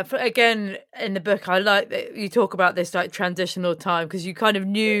yeah, again, in the book, I like that you talk about this like transitional time, because you kind of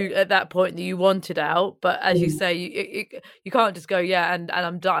knew at that point that you wanted out. But as you say, you can't just go, yeah, and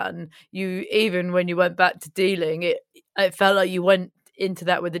I'm done. You, even when you went back to dealing, it felt like you went into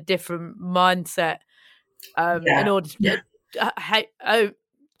that with a different mindset, in order to,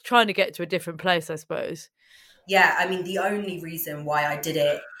 trying to get to a different place, I suppose. Yeah, I mean, the only reason why I did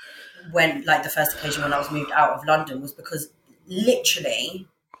it when, like, the first occasion when I was moved out of London was because literally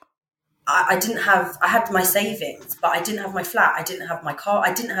I didn't have, I had my savings, but I didn't have my flat. I didn't have my car.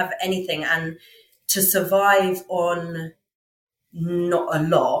 I didn't have anything. And to survive on not a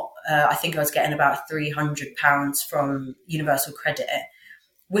lot, I think I was getting about £300 from Universal Credit,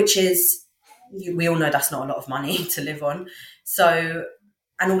 which is, we all know that's not a lot of money to live on. So,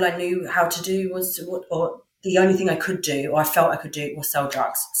 and all I knew how to do was, or the only thing I could do, or I felt I could do, was sell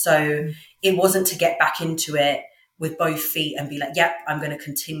drugs. So it wasn't to get back into it with both feet and be like, yep, I'm going to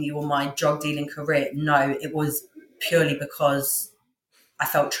continue on my drug dealing career. No, it was purely because I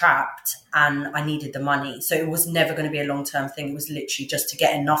felt trapped and I needed the money. So it was never going to be a long-term thing. It was literally just to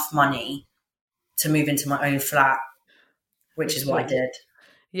get enough money to move into my own flat, which is what I did.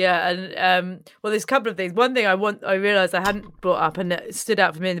 Yeah, and well, there's a couple of things. One thing I realised I hadn't brought up, and it stood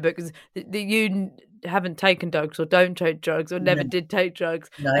out for me in the book, is that you haven't taken drugs, or don't take drugs, or never did take drugs.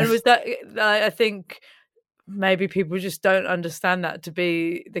 No. And was that, I think maybe people just don't understand that to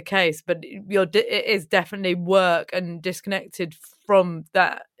be the case, but it is definitely work and disconnected from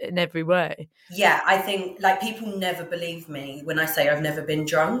that in every way. Yeah, I think, like, people never believe me when I say I've never been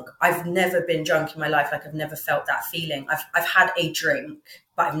drunk. I've never been drunk in my life. Like, I've never felt that feeling. I've had a drink,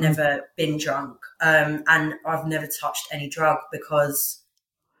 but I've never been drunk. And I've never touched any drug, because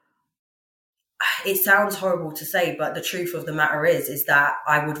it sounds horrible to say, but the truth of the matter is that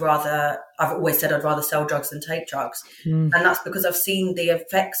I've always said I'd rather sell drugs than take drugs. And that's because I've seen the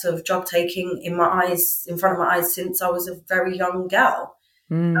effects of drug taking in front of my eyes since I was a very young girl.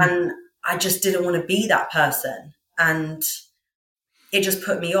 And I just didn't want to be that person. And it just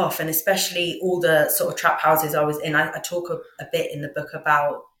put me off. And especially all the sort of trap houses I was in. I talk a bit in the book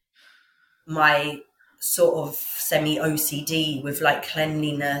about my sort of semi OCD with like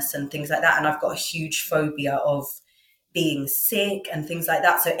cleanliness and things like that. And I've got a huge phobia of being sick and things like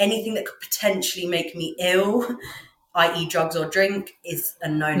that. So anything that could potentially make me ill, i.e. drugs or drink, is a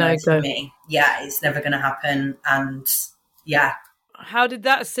no for me. Yeah, it's never going to happen. And yeah. How did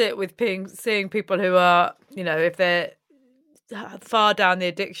that sit with seeing people who are, if they're far down the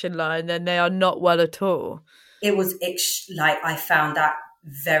addiction line, then they are not well at all? It was I found that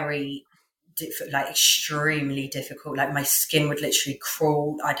very extremely difficult. Like, my skin would literally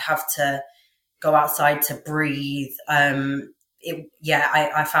crawl. I'd have to go outside to breathe. I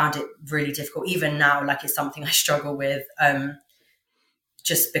found it really difficult. Even now, like, it's something I struggle with,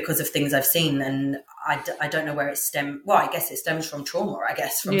 just because of things I've seen. And I don't know where it stems. Well, I guess it stems from trauma,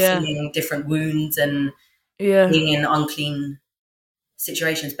 from seeing different wounds and being in unclean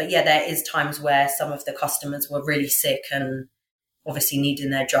situations. But yeah, there is times where some of the customers were really sick and obviously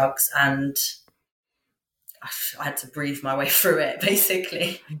needing their drugs, and I had to breathe my way through it,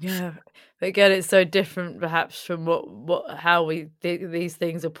 basically. Yeah, but again, it's so different perhaps from how these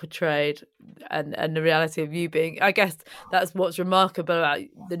things are portrayed, and the reality of you being. I guess that's what's remarkable about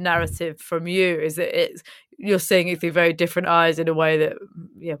the narrative from you, is that you're seeing it through very different eyes in a way that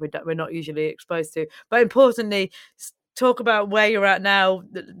we're not usually exposed to. But importantly, talk about where you're at now.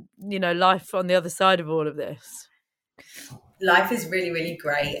 Life on the other side of all of this. Life is really, really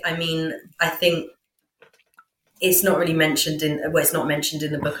great. I mean, I think it's not mentioned in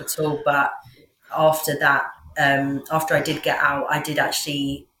the book at all, but after that, after I did get out, I did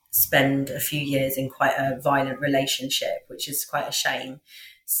actually spend a few years in quite a violent relationship, which is quite a shame.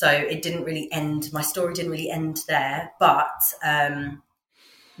 So it didn't really end, my story didn't really end there, but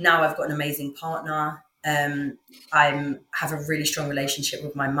now I've got an amazing partner. I have a really strong relationship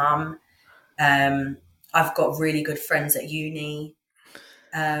with my mum. I've got really good friends at uni.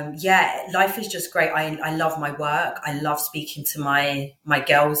 Life is just great. I love my work. I love speaking to my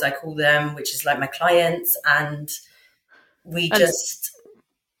girls, I call them, which is like my clients. And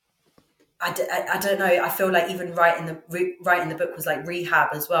I don't know. I feel like even writing the book was like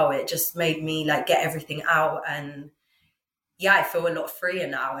rehab as well. It just made me like get everything out. And yeah, I feel a lot freer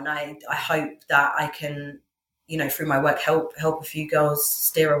now. And I hope that I can, through my work, help a few girls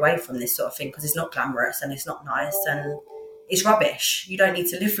steer away from this sort of thing, because it's not glamorous and it's not nice and it's rubbish. You don't need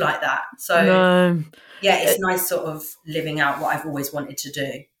to live like that. So it's nice sort of living out what I've always wanted to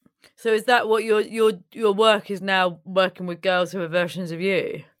do. So is that what your work is now, working with girls who are versions of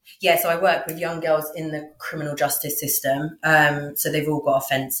you? Yeah, so I work with young girls in the criminal justice system. So they've all got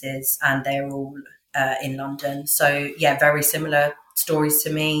offences and they're all in London. So yeah, very similar stories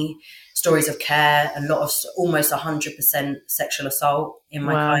to me, stories of care, a lot of almost 100% sexual assault in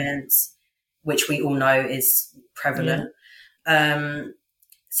my clients, which we all know is prevalent. Yeah.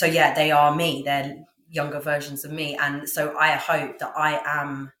 So yeah, they are me. They're younger versions of me. And so I hope that I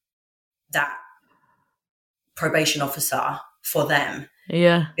am that probation officer for them.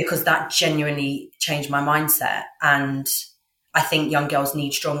 Yeah. Because that genuinely changed my mindset. And I think young girls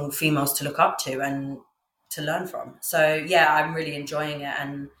need strong females to look up to and to learn from. So yeah, I'm really enjoying it.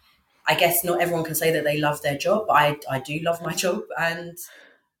 And I guess not everyone can say that they love their job, but I do love my job. And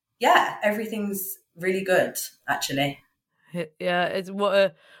yeah, everything's really good, actually. Yeah, it's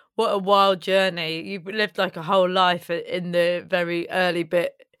what a wild journey. You've lived like a whole life in the very early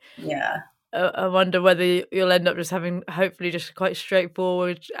bit. Yeah. I wonder whether you'll end up just having, hopefully, just quite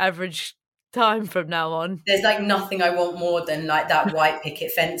straightforward, average time from now on. There's like nothing I want more than like that white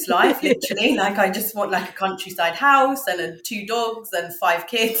picket fence life, literally. Like I just want like a countryside house and 2 dogs and 5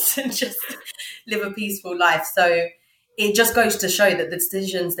 kids and just live a peaceful life. So it just goes to show that the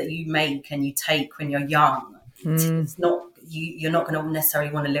decisions that you make and you take when you're young, it's not, you're not going to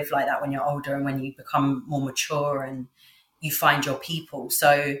necessarily want to live like that when you're older and when you become more mature and you find your people.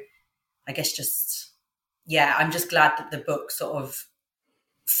 So I guess I'm just glad that the book sort of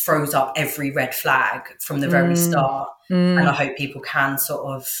throws up every red flag from the very start. And I hope people can sort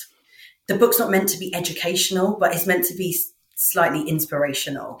of, the book's not meant to be educational, but it's meant to be slightly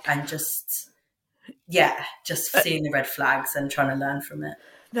inspirational and just seeing the red flags and trying to learn from it.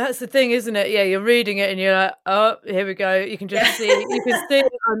 That's the thing, isn't it? Yeah, you're reading it and you're like, oh, here we go. You can just see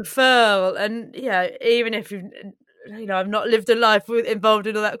it unfurl. And yeah, even if I've not lived a life involved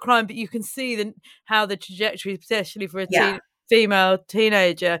in all that crime, but you can see how the trajectory, especially for a female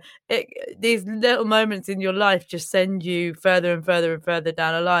teenager, these little moments in your life just send you further and further and further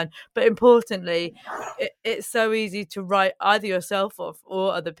down a line. But importantly, it's so easy to write either yourself off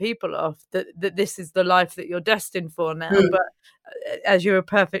or other people off that this is the life that you're destined for now. But as you're a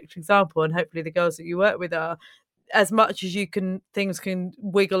perfect example, and hopefully the girls that you work with are, as much as things can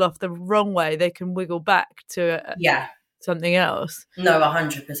wiggle off the wrong way, they can wiggle back to something else. No,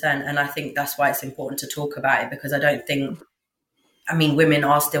 100%. And I think that's why it's important to talk about it, because I don't think, women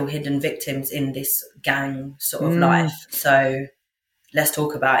are still hidden victims in this gang sort of life. So let's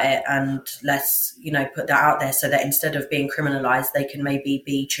talk about it and let's, put that out there so that instead of being criminalized, they can maybe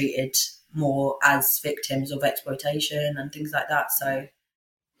be treated more as victims of exploitation and things like that. So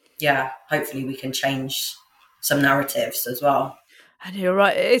yeah, hopefully we can change some narratives as well. And you're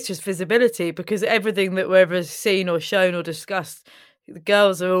right, it's just visibility, because everything that we're ever seen or shown or discussed, the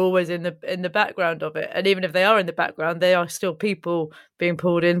girls are always in the background of it. And even if they are in the background, they are still people being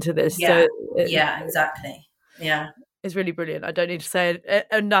pulled into this. Yeah, exactly. Yeah. It's really brilliant. I don't need to say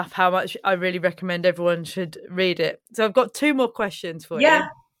enough how much I really recommend everyone should read it. So I've got 2 more questions for you.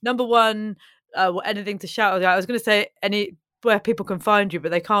 Number 1, anything to shout out? I was going to say where people can find you,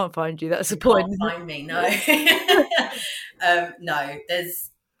 but they can't find you. That's the point. Can't find me, no. No,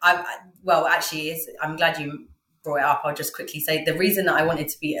 I'm glad you brought it up. I'll just quickly say the reason that I wanted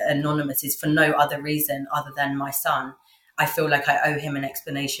to be anonymous is for no other reason other than my son. I feel like I owe him an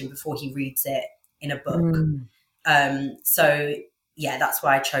explanation before he reads it in a book. So yeah, that's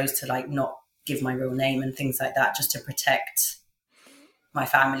why I chose to not give my real name and things like that, just to protect my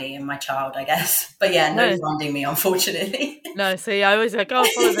family and my child, I guess. But yeah, no finding me, unfortunately. No, see, I always go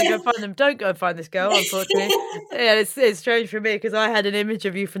follow them, go find them. Don't go and find this girl, unfortunately. Yeah, it's strange for me because I had an image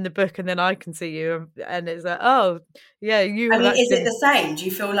of you from the book and then I can see you and it's like, oh, yeah, you. Is it the same? Do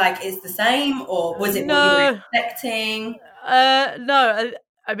you feel like it's the same, or was it what you were expecting? No,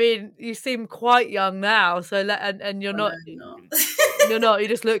 you seem quite young now, so and you're not. You're not. You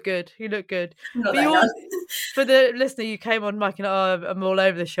just look good. You look good. For the listener, you came on mic and I'm all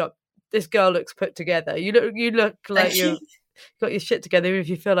over the shop. This girl looks put together. You look like you've got your shit together, even if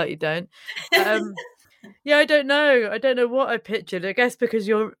you feel like you don't. Yeah, I don't know what I pictured. I guess because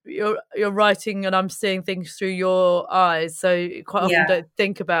you're writing and I'm seeing things through your eyes, so you quite often don't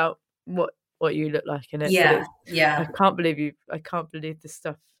think about what you look like in it. Yeah. I can't believe this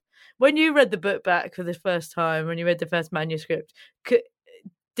stuff. When you read the book back for the first time, when you read the first manuscript,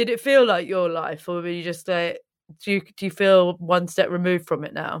 did it feel like your life, or were you just like, do you feel one step removed from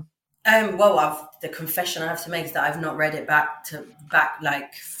it now? Well, the confession I have to make is that I've not read it back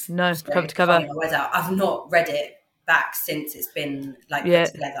cover to cover. I've not read it back since it's been put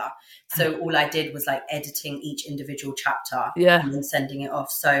together. So all I did was editing each individual chapter and then sending it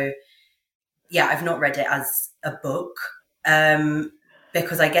off. So yeah, I've not read it as a book.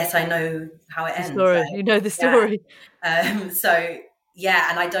 because I guess I know how it ends. Story. You know the story. So yeah,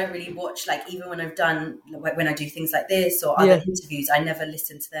 and I don't really watch, like, even when I do things like this or other interviews, I never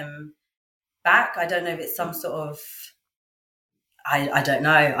listen to them back. I don't know if it's some sort of, I don't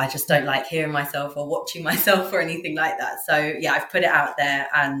know. I just don't like hearing myself or watching myself or anything like that. So yeah, I've put it out there,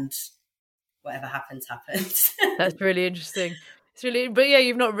 and whatever happens, happens. That's really interesting. It's really, but yeah,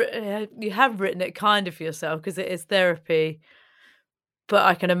 you have written it kind of for yourself because it is therapy. But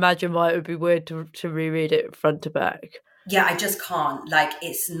I can imagine why it would be weird to reread it front to back. Yeah, I just can't. Like,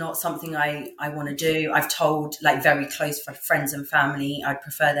 it's not something I want to do. I've told, like, very close friends and family, I'd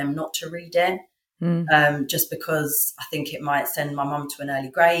prefer them not to read it. Just because I think it might send my mum to an early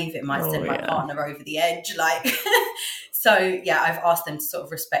grave. It might send my partner over the edge. Like, so yeah, I've asked them to sort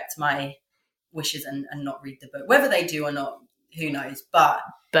of respect my wishes and not read the book. Whether they do or not, who knows? But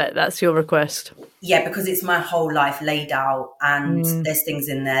that's your request. Yeah, because it's my whole life laid out, and there's things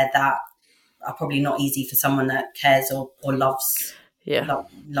in there that are probably not easy for someone that cares or loves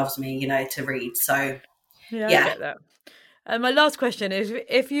me, you know, to read. So yeah. I get that. And my last question is,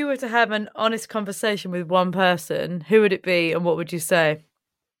 if you were to have an honest conversation with one person, who would it be and what would you say?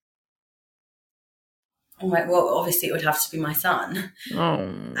 Oh my, well, obviously it would have to be my son.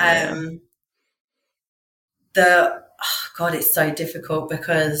 God, it's so difficult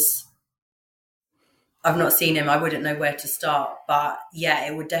because I've not seen him. I wouldn't know where to start. But yeah,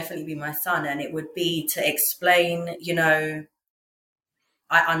 it would definitely be my son. And it would be to explain, you know,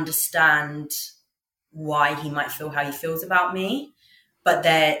 I understand why he might feel how he feels about me, but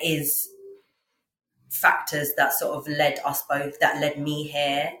there is factors that sort of led me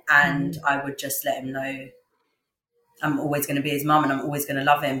here, and I would just let him know I'm always going to be his mum and I'm always going to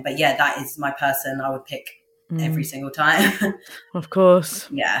love him. But yeah, that is my person I would pick every single time. Of course.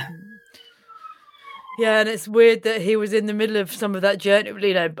 Yeah. Yeah, and it's weird that he was in the middle of some of that journey,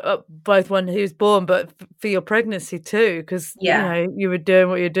 you know, both when he was born, but for your pregnancy too, because you know, you were doing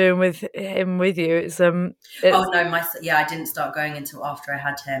what you're doing with him with you. It's I didn't start going until after I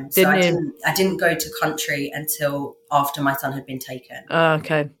had him. I didn't go to country until after my son had been taken. Oh,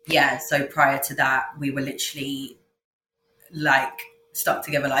 okay. Yeah, so prior to that, we were literally like stuck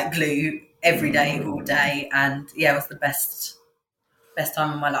together like glue every day, all day, and yeah, it was the best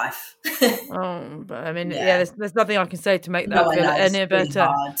time of my life. But I mean, there's nothing I can say to make that feel any better.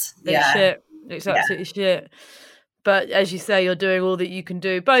 It's shit. It's absolutely shit. But as you say, you're doing all that you can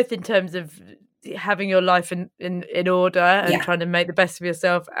do, both in terms of having your life in order and trying to make the best of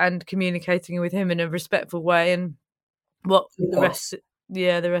yourself, and communicating with him in a respectful way. And the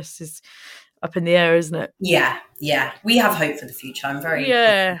rest is up in the air, isn't it? Yeah. We have hope for the future. I'm very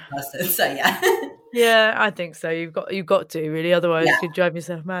person, so yeah. Yeah, I think so. You've got to really, otherwise you'd drive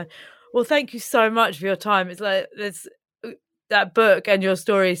yourself mad. Well, thank you so much for your time. It's like that book and your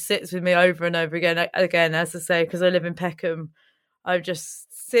story sits with me over and over again. Again, as I say, because I live in Peckham, I'm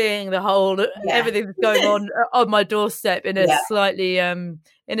just seeing the whole everything that's going on my doorstep in a slightly in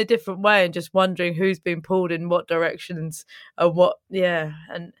a different way, and just wondering who's been pulled in what directions and what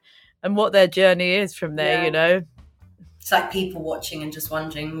and what their journey is from there. You know. It's like people watching and just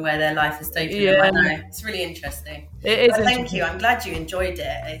wondering where their life is taking them. I know. It's really interesting. It is. Thank you. I'm glad you enjoyed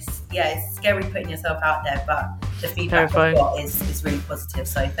it. It's scary putting yourself out there, but the feedback I've got is really positive.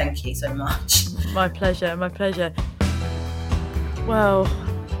 So thank you so much. My pleasure. Well,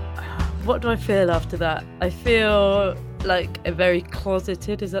 what do I feel after that? I feel like a very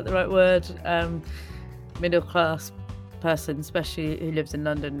closeted, is that the right word? Middle class person, especially who lives in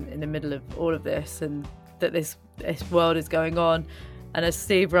London in the middle of all of this, and that this world is going on. And as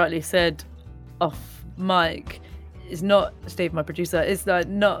Steve rightly said off mic, it's not Steve, my producer, it's like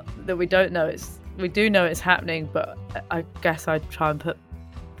not that we don't know, we do know it's happening, but I guess I'd try and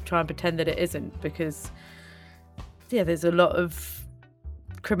pretend that it isn't, because there's a lot of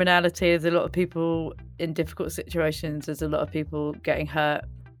criminality, there's a lot of people in difficult situations, there's a lot of people getting hurt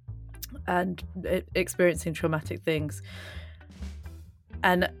and experiencing traumatic things.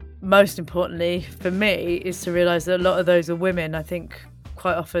 And most importantly for me is to realise that a lot of those are women. I think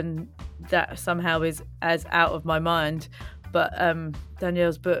quite often that somehow is as out of my mind, but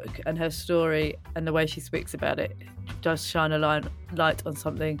Danielle's book and her story and the way she speaks about it does shine a light on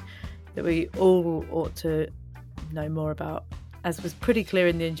something that we all ought to know more about. As was pretty clear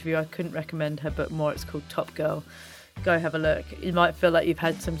in the interview, I couldn't recommend her book more. It's called Top Girl. Go have a look. You might feel like you've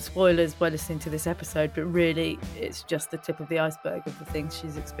had some spoilers by listening to this episode, but really it's just the tip of the iceberg of the things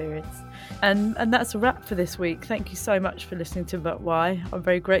she's experienced. And that's a wrap for this week. Thank you so much for listening to But Why. I'm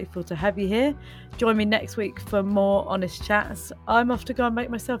very grateful to have you here. Join me next week for more honest chats. I'm off to go and make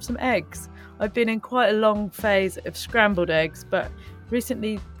myself some eggs. I've been in quite a long phase of scrambled eggs, but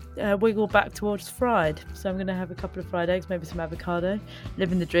recently wiggle back towards fried. So I'm going to have a couple of fried eggs, maybe some avocado.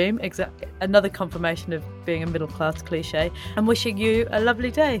 Living the dream. Another confirmation of being a middle class cliche. And wishing you a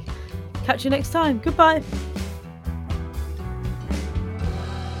lovely day. Catch you next time. Goodbye.